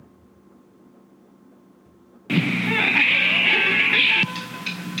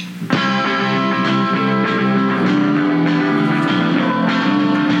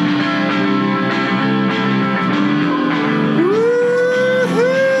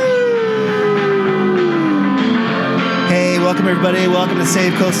Welcome, everybody. Welcome to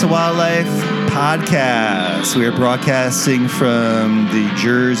Save Coastal Wildlife Podcast. We are broadcasting from the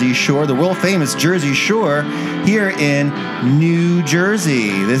Jersey Shore, the world-famous Jersey Shore, here in New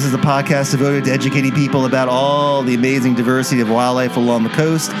Jersey. This is a podcast devoted to educating people about all the amazing diversity of wildlife along the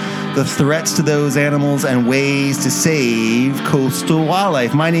coast, the threats to those animals, and ways to save coastal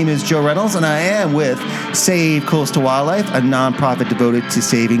wildlife. My name is Joe Reynolds, and I am with Save Coastal Wildlife, a nonprofit devoted to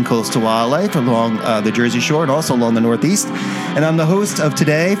saving coastal wildlife along the Jersey Shore and also along the Northeast. And I'm the host of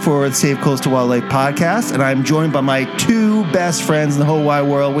today for the Save Coastal Wildlife podcast, and I'm joined by my two best friends in the whole wide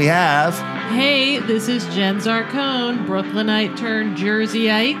world. We have... Hey, this is Jen Zarcone, Brooklynite turned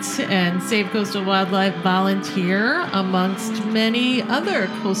Jerseyite and Save Coastal Wildlife volunteer amongst many other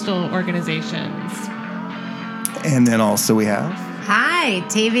coastal organizations. And then also we have... Hi,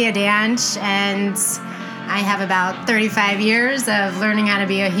 Tavia Danch, and I have about 35 years of learning how to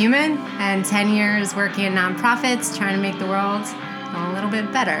be a human and 10 years working in nonprofits, trying to make the world a little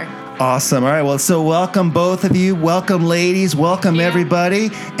bit better. Awesome. All right. Well, so welcome both of you. Welcome, ladies. Welcome,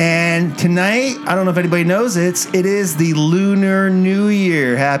 everybody. And tonight, I don't know if anybody knows it is the Lunar New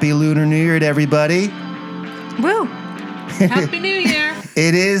Year. Happy Lunar New Year to everybody. Woo! Happy New Year.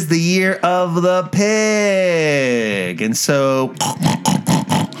 It is the year of the pig. And so...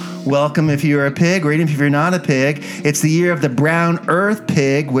 welcome if you're a pig, or even if you're not a pig. It's the year of the brown earth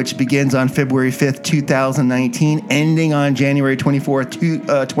pig, which begins on February 5th, 2019, ending on January 24th,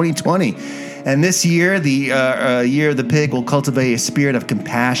 2020. And this year, the year of the pig will cultivate a spirit of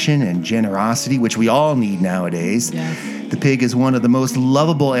compassion and generosity, which we all need nowadays. Yes. The pig is one of the most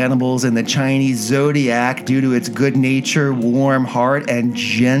lovable animals in the Chinese zodiac due to its good nature, warm heart, and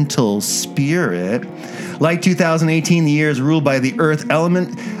gentle spirit. Like 2018, the year is ruled by the earth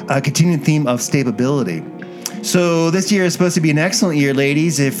element, a continuing theme of stability. So this year is supposed to be an excellent year,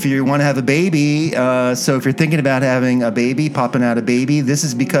 ladies, if you want to have a baby. So if you're thinking about having a baby, popping out a baby, this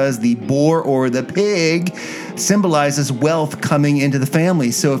is because the boar or the pig symbolizes wealth coming into the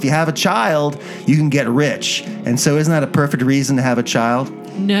family. So if you have a child, you can get rich. And so isn't that a perfect reason to have a child?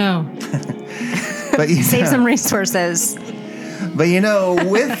 No. But Save some resources. But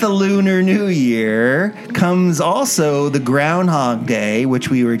with the Lunar New Year comes also the Groundhog Day, which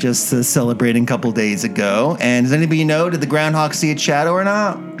we were just celebrating a couple days ago. And does anybody know, did the groundhog see its shadow or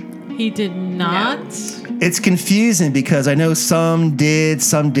not? He did not. No. It's confusing because I know some did,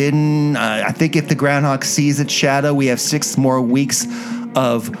 some didn't. I think if the groundhog sees its shadow, we have 6 more weeks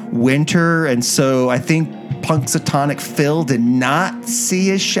of winter. And so I think Punxsutawney Phil did not see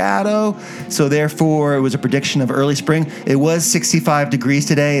his shadow, so therefore it was a prediction of early spring. It was 65 degrees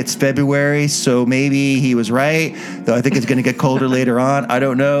today. It's February, so maybe he was right, though I think it's going to get colder later on. I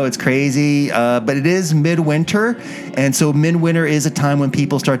don't know. It's crazy, but it is midwinter, and so midwinter is a time when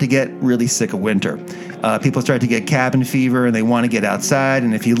people start to get really sick of winter. People start to get cabin fever, and they want to get outside,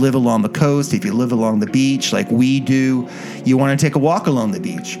 and if you live along the coast, if you live along the beach like we do, you want to take a walk along the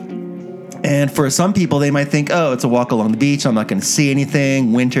beach. And for some people, they might think, oh, it's a walk along the beach. I'm not going to see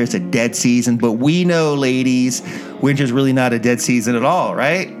anything. Winter is a dead season. But we know, ladies, winter's really not a dead season at all,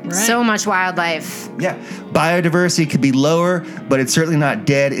 right? So much wildlife. Yeah. Biodiversity could be lower, but it's certainly not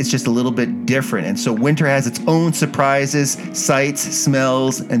dead. It's just a little bit different. And so winter has its own surprises, sights,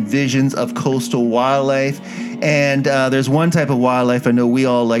 smells, and visions of coastal wildlife. And there's one type of wildlife I know we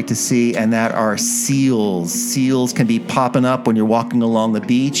all like to see, and that are seals. Seals can be popping up when you're walking along the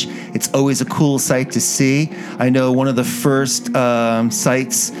beach. It's always a cool sight to see. I know one of the first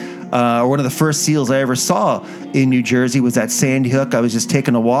sights, or one of the first seals I ever saw in New Jersey was at Sandy Hook. I was just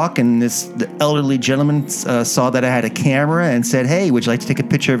taking a walk, and the elderly gentleman saw that I had a camera and said, hey, would you like to take a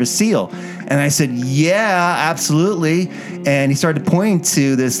picture of a seal? And I said, yeah, absolutely. And he started pointing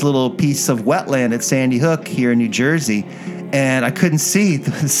to this little piece of wetland at Sandy Hook here in New Jersey. And I couldn't see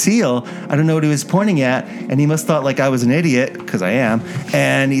the seal. I don't know what he was pointing at. And he must have thought like I was an idiot, because I am.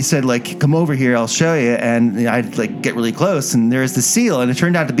 And he said, like, come over here, I'll show you. And I'd like get really close, and there's the seal. And it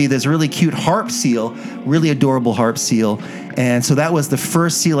turned out to be this really cute harp seal, really adorable harp seal. And so that was the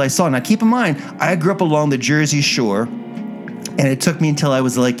first seal I saw. Now keep in mind, I grew up along the Jersey Shore, and it took me until I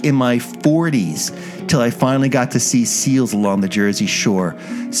was like in my 40s till I finally got to see seals along the Jersey Shore.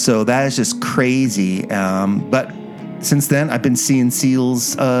 So that is just crazy. But since then, I've been seeing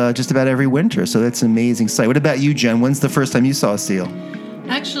seals just about every winter, so that's an amazing sight. What about you, Jen? When's the first time you saw a seal?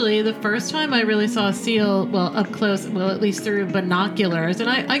 Actually, the first time I really saw a seal, well, up close, well, at least through binoculars, and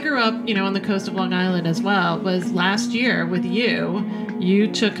I grew up, on the coast of Long Island as well, was last year with you.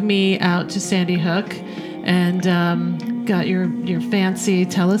 You took me out to Sandy Hook and got your fancy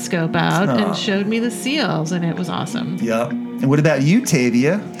telescope out and showed me the seals, and it was awesome. Yeah. And what about you,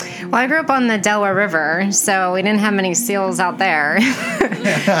 Tavia? Well, I grew up on the Delaware River, so we didn't have many seals out there.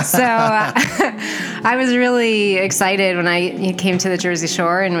 So I was really excited when I came to the Jersey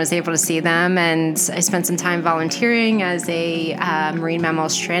Shore and was able to see them. And I spent some time volunteering as a Marine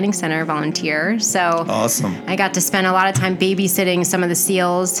Mammals Training Center volunteer. So Awesome. I got to spend a lot of time babysitting some of the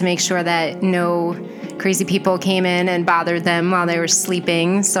seals to make sure that no crazy people came in and bothered them while they were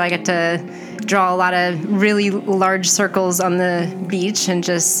sleeping. So I got to draw a lot of really large circles on the beach and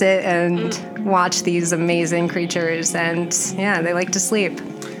just sit and watch these amazing creatures. And yeah, they like to sleep.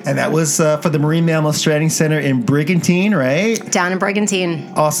 And that was for the Marine Mammals Training Center in Brigantine, right? Down in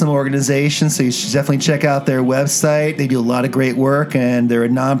Brigantine. Awesome organization, so you should definitely check out their website. They do a lot of great work, and they're a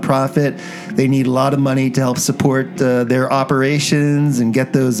nonprofit. They need a lot of money to help support their operations and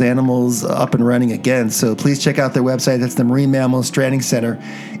get those animals up and running again. So please check out their website. That's the Marine Mammals Training Center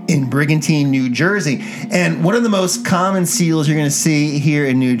in Brigantine, New Jersey. And one of the most common seals you're going to see here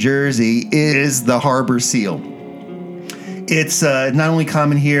in New Jersey is the harbor seal. It's not only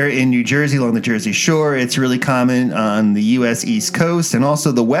common here in New Jersey along the Jersey Shore, it's really common on the U.S. East Coast and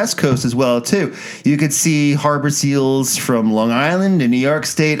also the West Coast as well, too. You could see harbor seals from Long Island and New York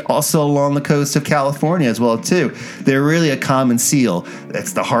State, also along the coast of California as well, too. They're really a common seal.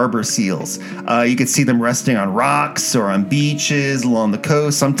 That's the harbor seals. You could see them resting on rocks or on beaches along the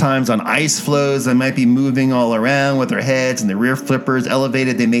coast, sometimes on ice floes. They might be moving all around with their heads and their rear flippers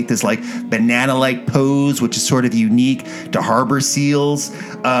elevated. They make this like banana-like pose, which is sort of unique to harbor seals. So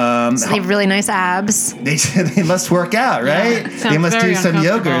they have really nice abs. They must work out, right? Yeah, they must do some yoga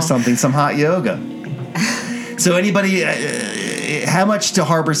or uncomfortable. something, some hot yoga. So anybody, how much do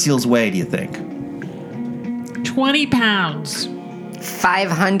harbor seals weigh, do you think? 20 pounds.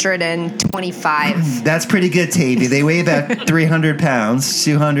 525. That's pretty good, Tavy. They weigh about 300 pounds,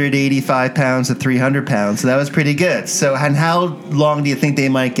 285 pounds to 300 pounds. So that was pretty good. So, and how long do you think they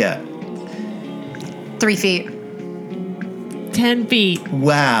might get? 3 feet. 10 feet.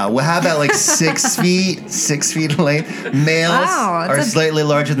 Wow. Well, how about like 6 feet, 6 feet in length? Males Wow, that's are a slightly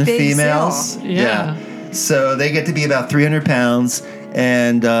larger than big females. seal. Yeah. So they get to be about 300 pounds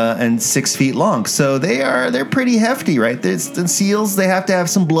and 6 feet long. So they're pretty hefty, right? The seals, they have to have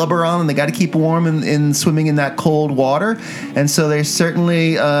some blubber on them. They got to keep warm in swimming in that cold water. And so they're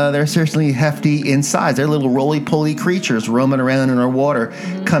certainly hefty in size. They're little roly-poly creatures roaming around in our water,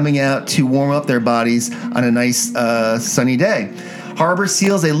 coming out to warm up their bodies on a nice sunny day. Harbor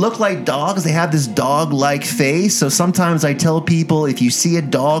seals, they look like dogs. They have this dog-like face. So sometimes I tell people if you see a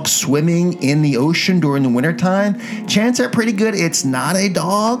dog swimming in the ocean during the wintertime, chances are pretty good it's not a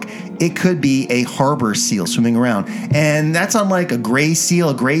dog. It could be a harbor seal swimming around. And that's unlike a gray seal.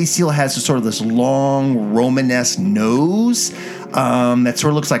 A gray seal has sort of this long Romanesque nose that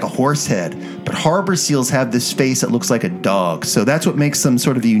sort of looks like a horse head. But harbor seals have this face that looks like a dog. So that's what makes them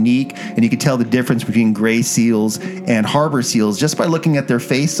sort of unique. And you can tell the difference between gray seals and harbor seals just by looking at their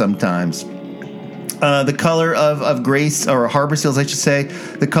face sometimes. The color of gray, or harbor seals, I should say,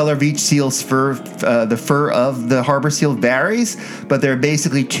 the color of each seal's fur, the fur of the harbor seal varies, but there are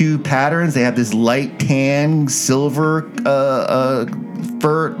basically two patterns. They have this light tan, silver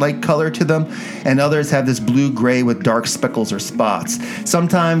fur-like color to them, and others have this blue-gray with dark speckles or spots.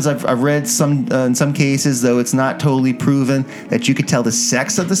 Sometimes I've read in some cases, though it's not totally proven, that you could tell the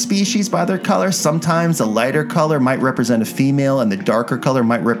sex of the species by their color. Sometimes the lighter color might represent a female, and the darker color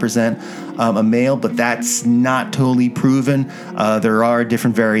might represent a male, but that's not totally proven. There are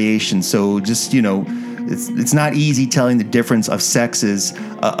different variations, so just, it's not easy telling the difference of sexes,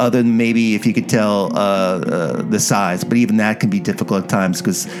 other than maybe if you could tell the size. But even that can be difficult at times,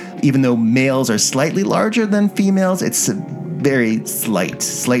 because even though males are slightly larger than females, it's a very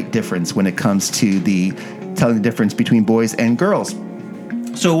slight difference when it comes to telling the difference between boys and girls.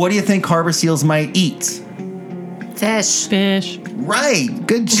 So what do you think harbor seals might eat? Fish. Right,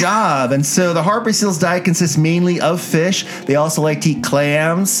 good job. And so the harbor seal's diet consists mainly of fish. They also like to eat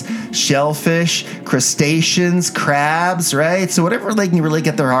clams, shellfish, crustaceans, crabs, right? So whatever they can really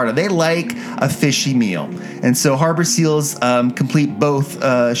get their heart on, they like a fishy meal. And so harbor seals complete both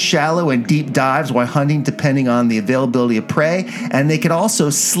shallow and deep dives while hunting, depending on the availability of prey. And they can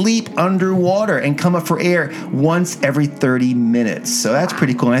also sleep underwater and come up for air once every 30 minutes. So that's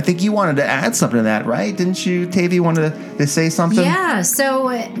pretty cool. And I think you wanted to add something to that, right? Didn't you, Tavy, want wanted to say something? Yeah,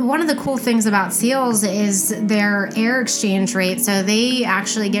 so one of the cool things about seals is their air exchange rate. So they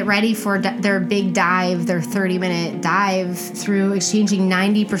actually get ready for their big dive, their 30-minute dive, through exchanging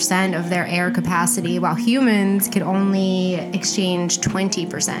 90% of their air capacity, while humans could only exchange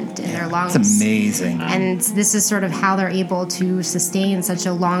 20% in their lungs. It's amazing. And this is sort of how they're able to sustain such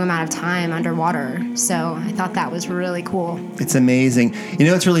a long amount of time underwater. So I thought that was really cool. It's amazing. You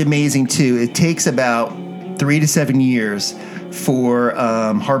know, it's really amazing too. It takes about 3 to 7 years for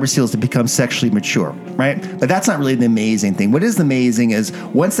harbor seals to become sexually mature, right? But that's not really the amazing thing. What is amazing is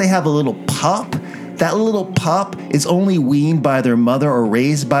once they have a little pup, that little pup is only weaned by their mother or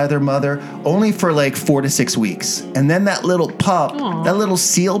raised by their mother only for like 4 to 6 weeks. And then that little pup, that little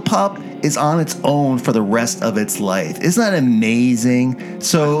seal pup, is on its own for the rest of its life. Isn't that amazing?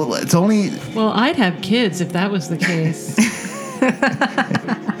 So it's only... Well, I'd have kids if that was the case.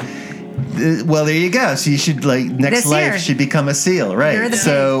 Well, there you go. So you should, like, next This life year. should become a seal, right?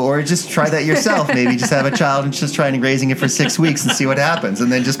 So, or just try that yourself. Maybe just have a child and just try raising it for 6 weeks and see what happens,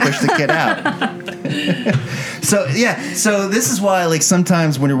 and then just push the kid out. So, yeah. So this is why, like,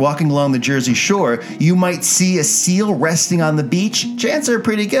 sometimes when you're walking along the Jersey Shore, you might see a seal resting on the beach. Chances are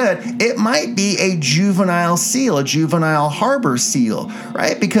pretty good it might be a juvenile seal, a juvenile harbor seal,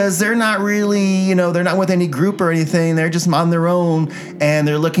 right? Because they're not really, you know, they're not with any group or anything. They're just on their own, and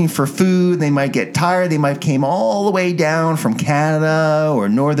they're looking for food. They might get tired. They might have came all the way down from Canada or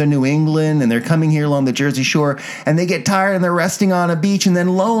northern New England, and they're coming here along the Jersey Shore, and they get tired, and they're resting on a beach, and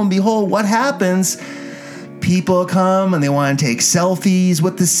then lo and behold, what happens? People come and they want to take selfies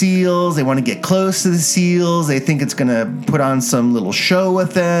with the seals. They want to get close to the seals. They think it's going to put on some little show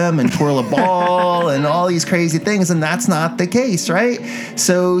with them and twirl a ball and all these crazy things, and that's not the case, right?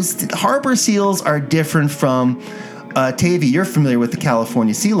 So harbor seals are different from... Tavy, you're familiar with the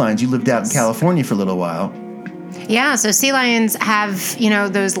California sea lions. You lived out in California for a little while. Yeah, so sea lions have, you know,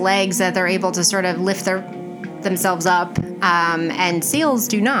 those legs that they're able to sort of lift themselves up, and seals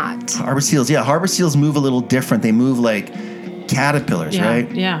do not. Harbor seals move a little different. They move like caterpillars,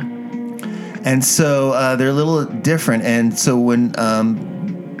 right? Yeah. And so they're a little different. And so when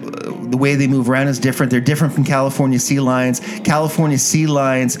the way they move around is different. They're different from California sea lions. California sea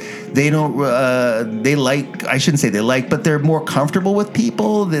lions, they don't, they like, I shouldn't say they like, but they're more comfortable with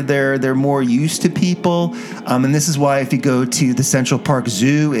people. They're more used to people. And this is why if you go to the Central Park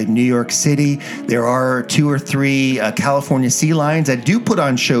Zoo in New York City, there are 2 or 3 California sea lions that do put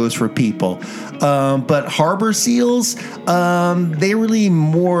on shows for people. But harbor seals, they really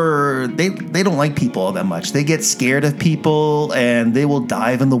more, they don't like people all that much. They get scared of people, and they will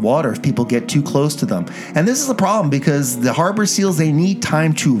dive in the water if people get too close to them. And this is a problem because the harbor seals, they need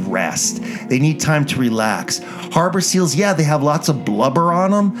time to rest. They need time to relax. Harbor seals, yeah, they have lots of blubber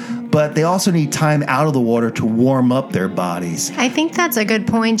on them, but they also need time out of the water to warm up their bodies. I think that's a good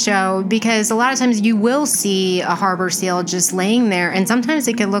point, Joe, because a lot of times you will see a harbor seal just laying there, and sometimes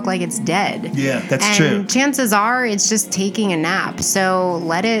it can look like it's dead. Yeah, that's and true. And chances are it's just taking a nap, so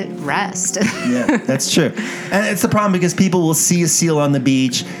let it rest. Yeah, that's true. And it's the problem because people will see a seal on the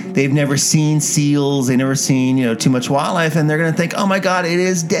beach. They've never seen seals. They've never seen, too much wildlife, and they're going to think, oh my God, it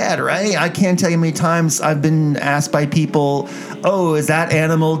is dead, right? I can't tell you how many times I've been asked by people, oh, is that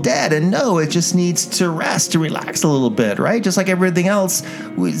animal dead? And no, it just needs to rest, to relax a little bit, right? Just like everything else,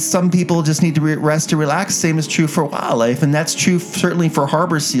 some people just need to rest to relax. Same is true for wildlife, and that's true certainly for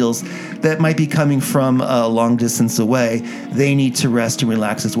harbor seals that might be coming from a long distance away. They need to rest and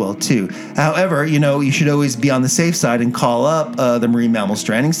relax as well, too. However, you should always be on the safe side and call up the Marine Mammal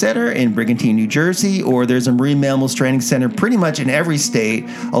Stranding Center in Brigantine, New Jersey, or there's a Marine Mammal Stranding Center pretty much in every state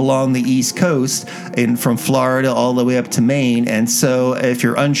along the East Coast, from Florida all the way up to Maine. And so if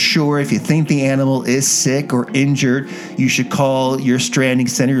you're unsure, if you think the animal is sick or injured, you should call your stranding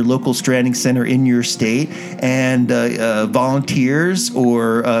center, your local stranding center in your state, and volunteers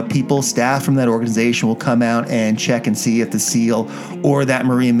or staff from that organization will come out and check and see if the seal or that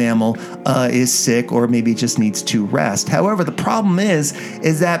marine mammal is sick or maybe just needs to rest. However, the problem is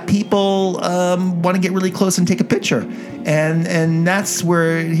that people want to get really close and take a picture. And that's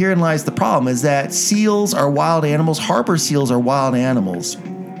where herein lies the problem, is that seals are wild animals. Harbor seals are wild animals.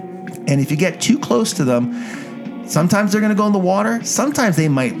 And if you get too close to them, sometimes they're going to go in the water. Sometimes they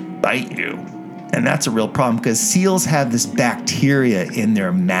might bite you. And that's a real problem because seals have this bacteria in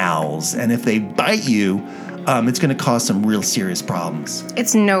their mouths. And if they bite you, it's going to cause some real serious problems.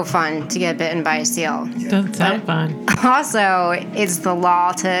 It's no fun to get bitten by a seal. Doesn't sound fun. Also, it's the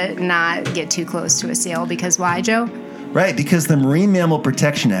law to not get too close to a seal because why, Joe? Right, because the Marine Mammal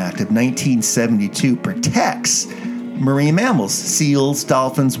Protection Act of 1972 protects marine mammals, seals,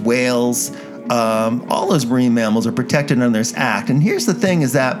 dolphins, whales, all those marine mammals are protected under this act. And here's the thing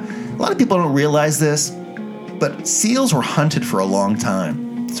is that a lot of people don't realize this, but seals were hunted for a long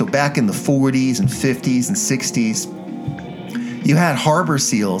time. So back in the 40s and 50s and 60s, you had harbor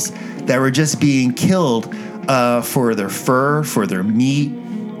seals that were just being killed for their fur, for their meat.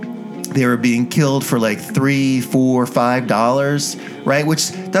 They were being killed for like $3, $4, $5, right?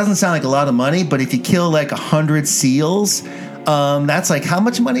 Which doesn't sound like a lot of money, but if you kill like 100 seals, that's like, how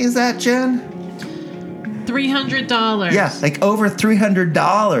much money is that, Jen? $300. Yeah, like over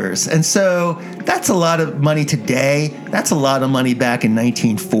 $300. And so that's a lot of money today. That's a lot of money back in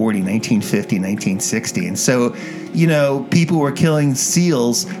 1940, 1950, 1960. And so, you know, people were killing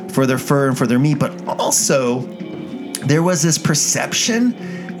seals for their fur and for their meat, but also there was this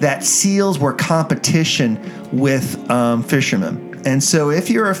perception that seals were competition with fishermen. And so if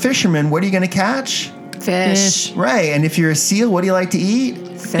you're a fisherman, what are you going to catch? Fish. Right. And if you're a seal, what do you like to eat?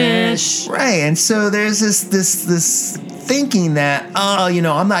 Fish. Right. And so there's this thinking that,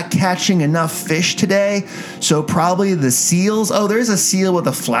 I'm not catching enough fish today. So probably the seals, there's a seal with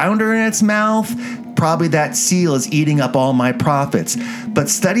a flounder in its mouth. Probably that seal is eating up all my profits. But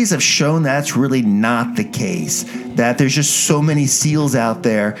studies have shown that's really not the case, that there's just so many seals out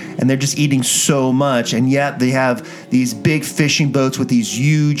there and they're just eating so much. And yet they have these big fishing boats with these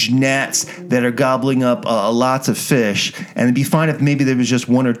huge nets that are gobbling up lots of fish. And it'd be fine if maybe there was just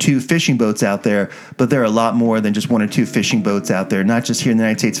one or two fishing boats out there, but there are a lot more than just one or two fishing boats out there, not just here in the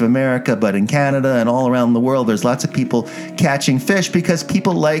United States of America, but in Canada and all around the world. There's lots of people catching fish because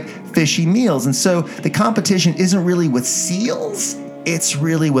people like fishy meals. And so the competition isn't really with seals, it's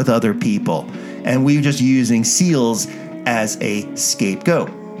really with other people. And we're just using seals as a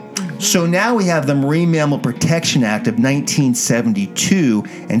scapegoat. So now we have the Marine Mammal Protection Act of 1972,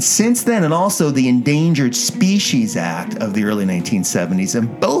 and since then, and also the Endangered Species Act of the early 1970s,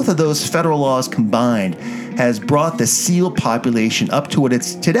 and both of those federal laws combined has brought the seal population up to what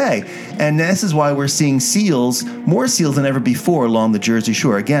it's today. And this is why we're seeing seals, more seals than ever before along the Jersey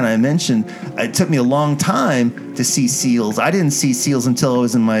Shore. Again, I mentioned it took me a long time to see seals. I didn't see seals until I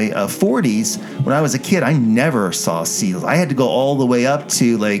was in my 40s. When I was a kid, I never saw seals. I had to go all the way up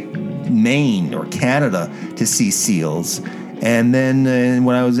to like Maine or Canada to see seals. And then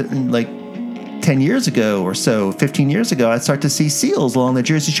when I was like 10 years ago or so, 15 years ago, I'd start to see seals along the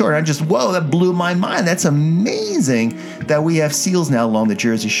Jersey Shore. And I just, whoa, that blew my mind. That's amazing that we have seals now along the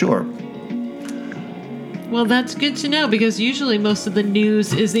Jersey Shore. Well, that's good to know because usually most of the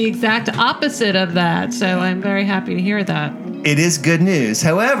news is the exact opposite of that. So I'm very happy to hear that. It is good news.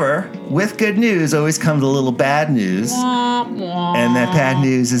 However, with good news always comes a little bad news. Wah, wah. And that bad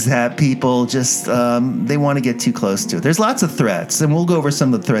news is that people just, they want to get too close to it. There's lots of threats, and we'll go over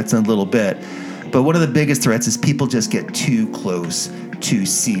some of the threats in a little bit. But one of the biggest threats is people just get too close to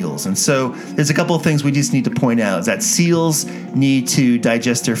seals. And so there's a couple of things we just need to point out is that seals need to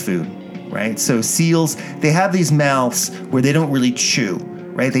digest their food, right? So seals, they have these mouths where they don't really chew,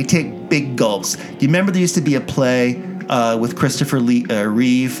 right? They take big gulps. Do you remember there used to be a play with Christopher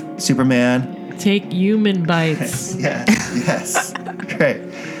Reeve, Superman? Take human bites. Yes. Great.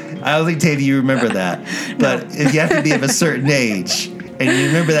 I don't think, Tavy, you remember that. But if you have to be of a certain age, and you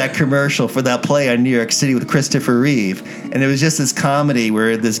remember that commercial for that play on New York City with Christopher Reeve, and it was just this comedy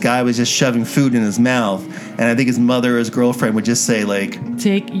where this guy was just shoving food in his mouth, and I think his mother or his girlfriend would just say, like...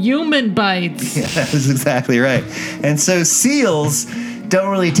 Take human bites. Yeah, that's exactly right. And so seals don't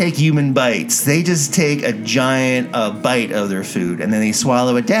really take human bites. They just take a giant bite of their food, and then they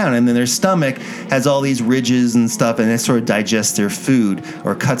swallow it down, and then their stomach has all these ridges and stuff, and it sort of digests their food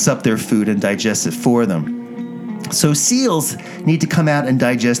or cuts up their food and digests it for them. So seals need to come out and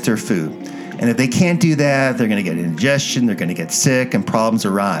digest their food. And if they can't do that, they're going to get indigestion, they're going to get sick, and problems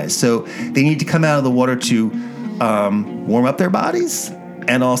arise. So they need to come out of the water to warm up their bodies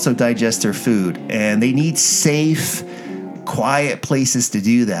and also digest their food. And they need safe, quiet places to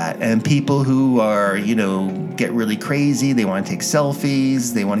do that. And people who are, get really crazy, they want to take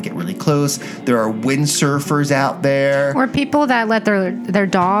selfies, they want to get really close. There are windsurfers out there. Or people that let their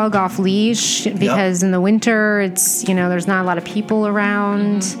dog off leash because in the winter it's, there's not a lot of people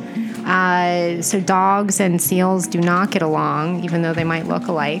around. So dogs and seals do not get along, even though they might look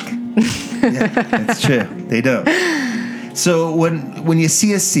alike. Yeah, that's true. They don't. So when you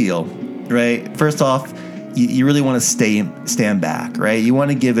see a seal, right, first off, you really want to stand back, right? You want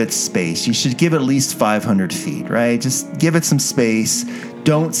to give it space. You should give it at least 500 feet, right? Just give it some space.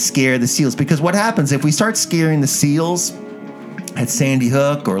 Don't scare the seals, because what happens if we start scaring the seals at Sandy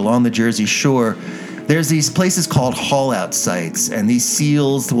Hook or along the Jersey Shore, there's these places called haul-out sites, and these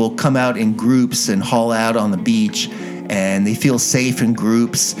seals will come out in groups and haul out on the beach, and they feel safe in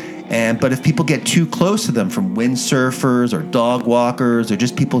groups. But if people get too close to them, from windsurfers or dog walkers or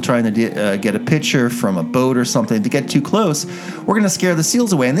just people trying to get a picture from a boat or something, if they get too close, we're going to scare the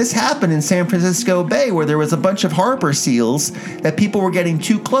seals away. And this happened in San Francisco Bay, where there was a bunch of harbor seals that people were getting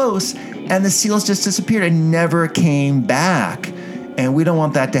too close, and the seals just disappeared and never came back. And we don't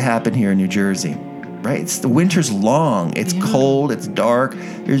want that to happen here in New Jersey. Right? The winter's long. It's cold. It's dark.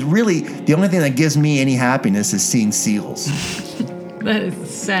 There's really, the only thing that gives me any happiness is seeing seals. That is the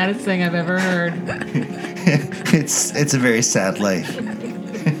saddest thing I've ever heard. It's a very sad life.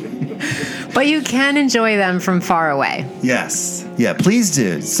 But you can enjoy them from far away. Yes. Yeah, please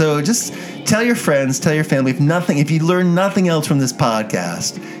do. So just tell your friends, tell your family. If you learn nothing else from this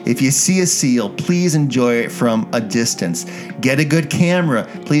podcast, if you see a seal, please enjoy it from a distance. Get a good camera.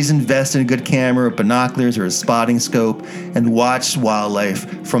 Please invest in a good camera, binoculars, or a spotting scope, and watch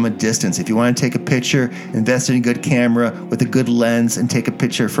wildlife from a distance. If you want to take a picture, invest in a good camera with a good lens and take a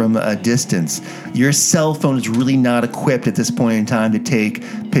picture from a distance. Your cell phone is really not equipped at this point in time to take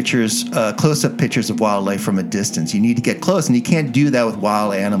pictures, close-up pictures of wildlife from a distance. You need to get close, and you can't do that with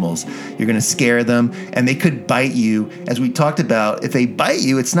wild animals. You're going to scare them, and they could bite you. As we talked about, if they bite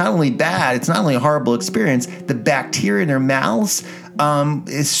you, it's not only bad, it's not only a horrible experience, the bacteria in their mouths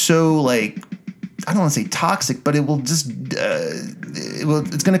is so, like, I don't want to say toxic, but it will just,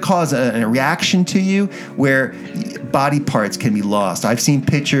 it's going to cause a reaction to you where body parts can be lost. I've seen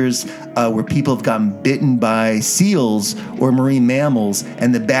pictures where people have gotten bitten by seals or marine mammals,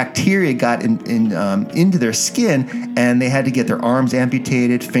 and the bacteria got into their skin, and they had to get their arms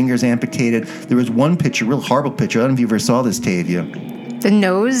amputated, fingers amputated. There was one picture, real horrible picture. I don't know if you ever saw this, Tavia. The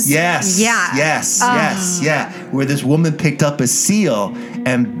nose? Yes. Yeah. Yes. Where this woman picked up a seal,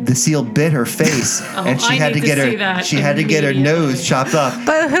 and the seal bit her face, and she had to get her nose chopped off.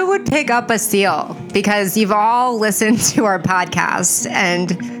 But who would pick up a seal? Because you've all listened to our podcast,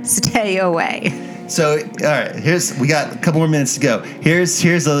 and stay away. So, all right, we got a couple more minutes to go. Here's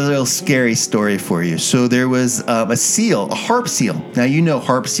a little scary story for you. So there was a seal, a harp seal. Now, you know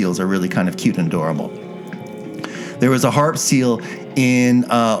harp seals are really kind of cute and adorable. There was a harp seal in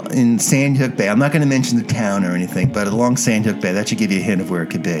Sandy Hook Bay. I'm not going to mention the town or anything, but along Sandy Hook Bay, that should give you a hint of where it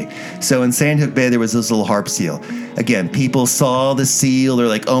could be. So in Sandy Hook Bay, there was this little harp seal. Again, people saw the seal. They're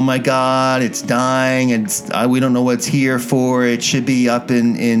like, oh my God, it's dying, and we don't know what it's here for. It should be up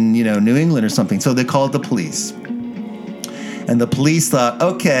in New England or something. So they called the police. And the police thought,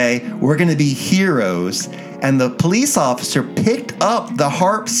 okay, we're going to be heroes. And the police officer picked up the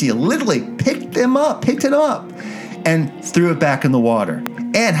harp seal, literally picked it up, and threw it back in the water.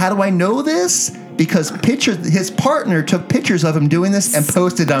 And how do I know this? Because his partner took pictures of him doing this and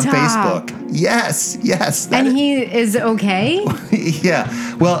posted on Facebook. Yes. And he is okay? Yeah.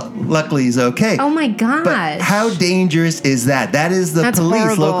 Well, luckily he's okay. Oh my gosh. But how dangerous is that? That is the police,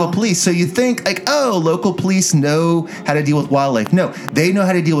 horrible. Local police. So you think like, oh, local police know how to deal with wildlife. No, they know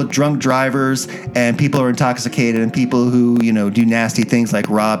how to deal with drunk drivers and people who are intoxicated and people who, do nasty things like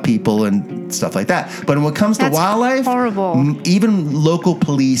rob people and stuff like that. But when it comes to wildlife, horrible. Even local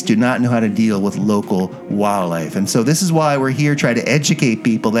police do not know how to deal with local wildlife. And so this is why we're here trying to educate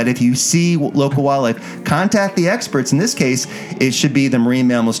people that if you see local wildlife, contact the experts. In this case, it should be the Marine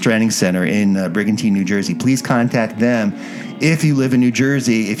Mammal Stranding Center in Brigantine, New Jersey. Please contact them. If you live in New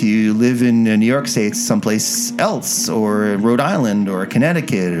Jersey, if you live in New York State, someplace else, or Rhode Island, or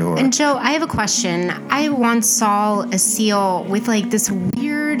Connecticut, or... And Joe, I have a question. I once saw a seal with like this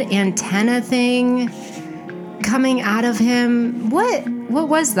weird antenna thing coming out of him. What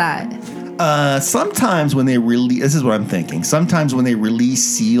was that? Sometimes when they release, this is what I'm thinking. Sometimes when they release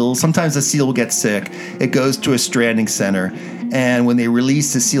seals, sometimes the seal will get sick. It goes to a stranding center. And when they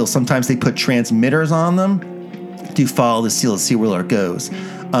release the seal, sometimes they put transmitters on them to follow the seal to see where it goes.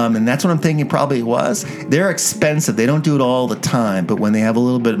 And that's what I'm thinking probably was. They're expensive. They don't do it all the time. But when they have a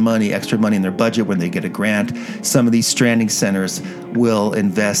little bit of money, extra money in their budget, when they get a grant, some of these stranding centers will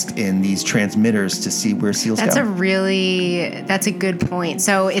invest in these transmitters to see where seals go. That's a good point.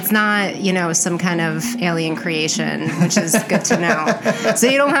 So it's not, some kind of alien creation, which is good to know. So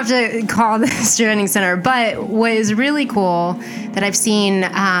you don't have to call the stranding center. But what is really cool that I've seen,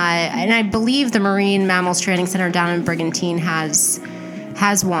 and I believe the Marine Mammal Stranding Center down in Brigantine has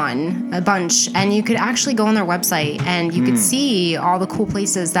a bunch, and you could actually go on their website and you could see all the cool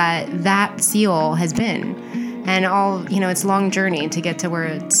places that seal has been, and all, it's a long journey to get to where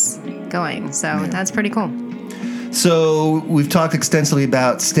it's going. So that's pretty cool. So we've talked extensively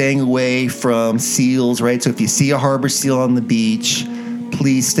about staying away from seals, right? So if you see a harbor seal on the beach,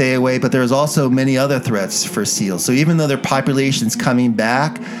 please stay away. But there's also many other threats for seals. So even though their population's coming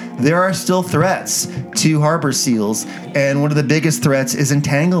back, there are still threats to harbor seals. And one of the biggest threats is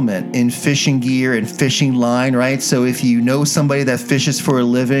entanglement in fishing gear and fishing line, right? So if you know somebody that fishes for a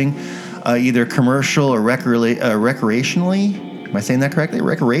living, either commercial or recreationally, am I saying that correctly?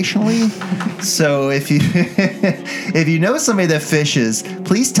 Recreationally? So if you if you know somebody that fishes,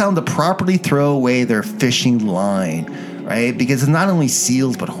 please tell them to properly throw away their fishing line, right? Because it's not only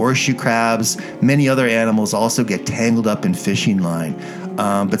seals, but horseshoe crabs, many other animals also get tangled up in fishing line.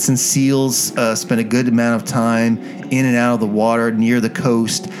 But since seals spend a good amount of time in and out of the water near the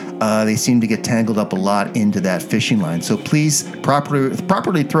coast, they seem to get tangled up a lot into that fishing line. So please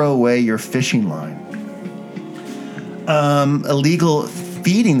properly throw away your fishing line. Illegal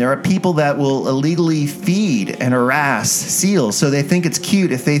feeding. There are people that will illegally feed and harass seals. So they think it's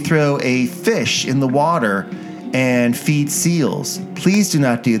cute if they throw a fish in the water and feed seals. Please do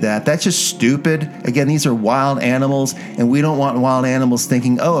not do that. That's just stupid. Again, these are wild animals, and we don't want wild animals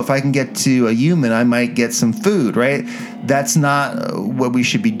thinking, oh, if I can get to a human, I might get some food, right? That's not what we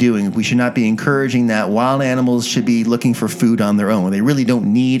should be doing. We should not be encouraging that. Wild animals should be looking for food on their own. They really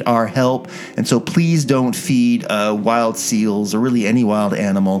don't need our help, and so please don't feed wild seals or really any wild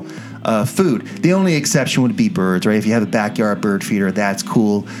animal food. The only exception would be birds, right? If you have a backyard bird feeder, that's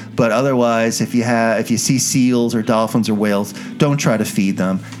cool. But otherwise, if you see seals or dolphins or whales, don't try to feed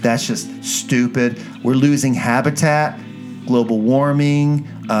them. That's just stupid. We're losing habitat. Global warming.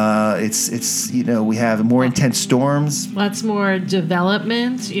 It's we have more intense storms. Lots more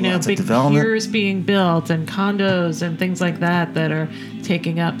development. Big piers being built and condos and things like that are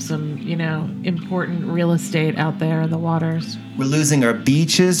taking up some important real estate out there in the waters. We're losing our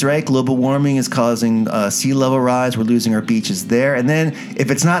beaches, right? Global warming is causing sea level rise. We're losing our beaches there. And then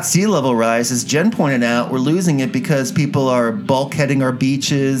if it's not sea level rise, as Jen pointed out, we're losing it because people are bulkheading our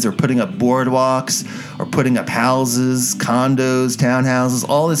beaches or putting up boardwalks or putting up houses, condos, townhouses,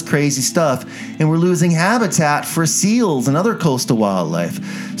 all this crazy stuff. And we're losing habitat for seals and other coastal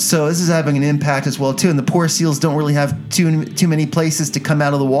wildlife. So this is having an impact as well, too. And the poor seals don't really have too many places to come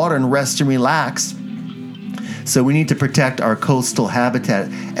out of the water and rest and relax. So we need to protect our coastal habitat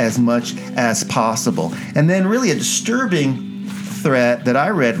as much as possible. And then really a disturbing threat that I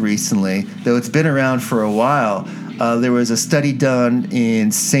read recently, though it's been around for a while, there was a study done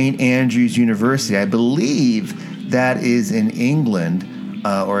in St. Andrews University. I believe that is in England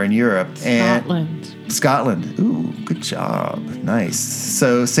or in Europe. Scotland. Ooh, good job. Nice.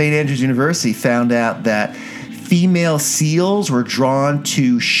 So St. Andrews University found out that female seals were drawn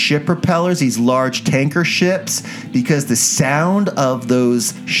to ship propellers, these large tanker ships, because the sound of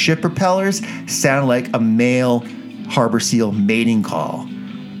those ship propellers sound like a male harbor seal mating call.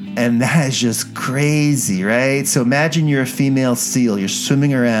 And that is just crazy, right? So imagine you're a female seal, you're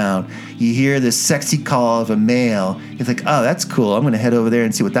swimming around, you hear this sexy call of a male, you think, oh, that's cool, I'm going to head over there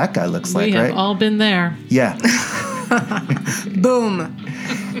and see what that guy looks like, right? We have all been there. Yeah. Boom.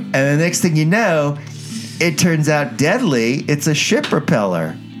 And the next thing you know, it turns out deadly. It's a ship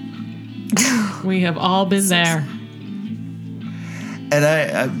propeller. We have all been there. And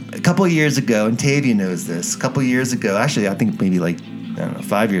a couple of years ago, and Tavia knows this, a couple of years ago, actually I think maybe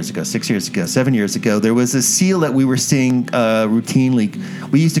 5 years ago, 6 years ago, 7 years ago, there was a seal that we were seeing routinely.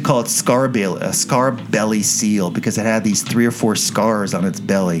 We used to call it scar belly seal because it had these 3 or 4 scars on its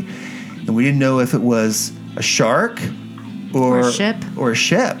belly. And we didn't know if it was a shark or a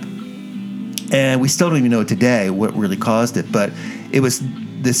ship. And we still don't even know today what really caused it. But it was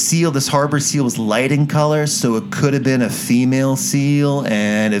the seal, this harbor seal was light in color, so it could have been a female seal,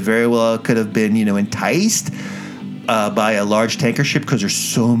 and it very well could have been, enticed by a large tanker ship because there's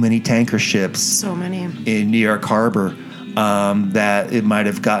so many tanker ships in New York Harbor that it might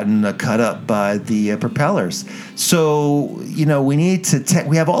have gotten cut up by the propellers. So, we need to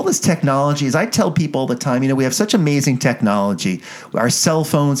we have all this technology. As I tell people all the time, we have such amazing technology. Our cell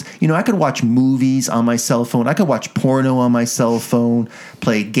phones, I could watch movies on my cell phone. I could watch porno on my cell phone,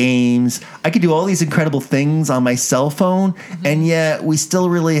 play games. I could do all these incredible things on my cell phone, and yet we still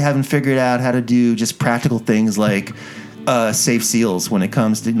really haven't figured out how to do just practical things like save seals when it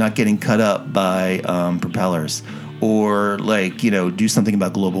comes to not getting cut up by propellers. Or do something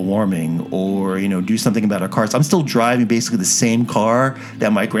about global warming, or, do something about our cars. I'm still driving basically the same car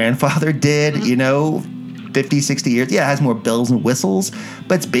that my grandfather did, 50, 60 years. Yeah, it has more bells and whistles,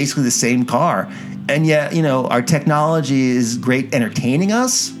 but it's basically the same car. And yet, our technology is great entertaining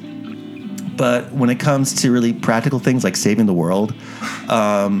us, But when it comes to really practical things like saving the world,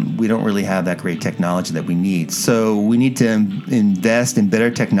 we don't really have that great technology that we need. So we need to invest in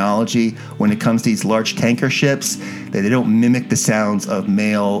better technology when it comes to these large tanker ships, that they don't mimic the sounds of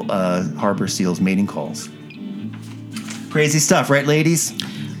male harbor seals' mating calls. Crazy stuff, right, ladies?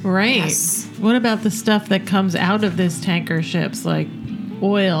 Right. Yes. What about the stuff that comes out of this tanker ships, like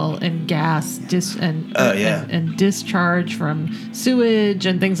oil and gas and discharge from sewage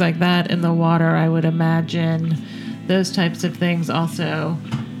and things like that in the water? I would imagine those types of things also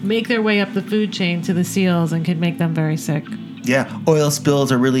make their way up the food chain to the seals and can make them very sick. Yeah, oil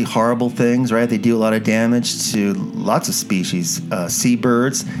spills are really horrible things, right? They do a lot of damage to lots of species,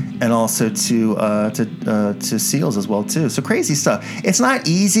 seabirds, and also to seals as well too. So crazy stuff. It's not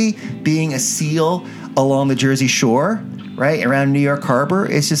easy being a seal along the Jersey Shore, right, around New York Harbor.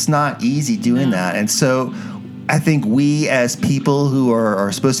 It's just not easy doing that. And so I think we as people who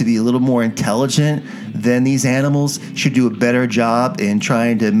are supposed to be a little more intelligent than these animals should do a better job in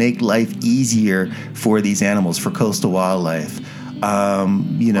trying to make life easier for these animals, for coastal wildlife. Or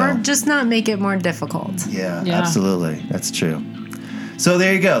just not make it more difficult. Yeah, absolutely. That's true. So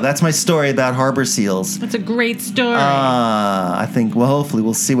there you go. That's my story about harbor seals. That's a great story. I think, well, hopefully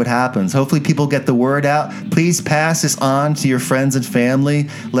we'll see what happens. Hopefully people get the word out. Please pass this on to your friends and family.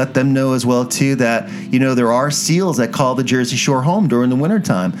 Let them know as well, too, that, there are seals that call the Jersey Shore home during the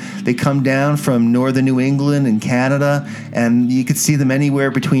wintertime. They come down from northern New England and Canada, and you could see them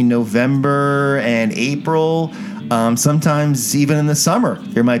anywhere between November and April. Sometimes even in the summer,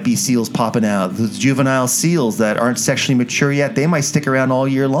 there might be seals popping out. Those juvenile seals that aren't sexually mature yet, they might stick around all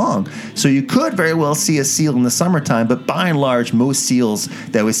year long. So you could very well see a seal in the summertime, but by and large, most seals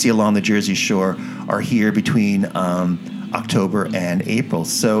that we see along the Jersey Shore are here between October and April.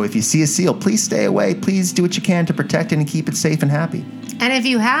 So if you see a seal, please stay away. Please do what you can to protect it and keep it safe and happy. And if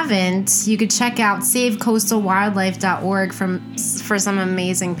you haven't, you could check out savecoastalwildlife.org for some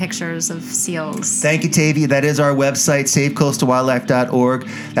amazing pictures of seals. Thank you, Tavia. That is our website, savecoastalwildlife.org.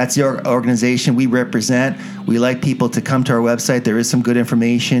 That's the organization we represent. We like people to come to our website. There is some good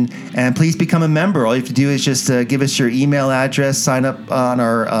information. And please become a member. All you have to do is just give us your email address, sign up on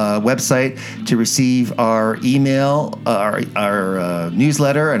our website to receive our email, our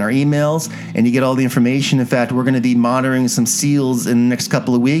newsletter and our emails, and you get all the information. In fact, we're going to be monitoring some seals in the next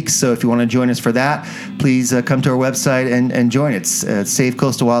couple of weeks. So if you want to join us for that, please come to our website and join. It's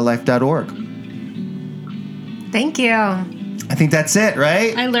savecoastalwildlife.org. Thank you. I think that's it,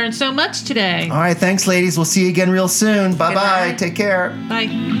 right? I learned so much today. All right. Thanks, ladies. We'll see you again real soon. Bye-bye. Good night. Take care. Bye.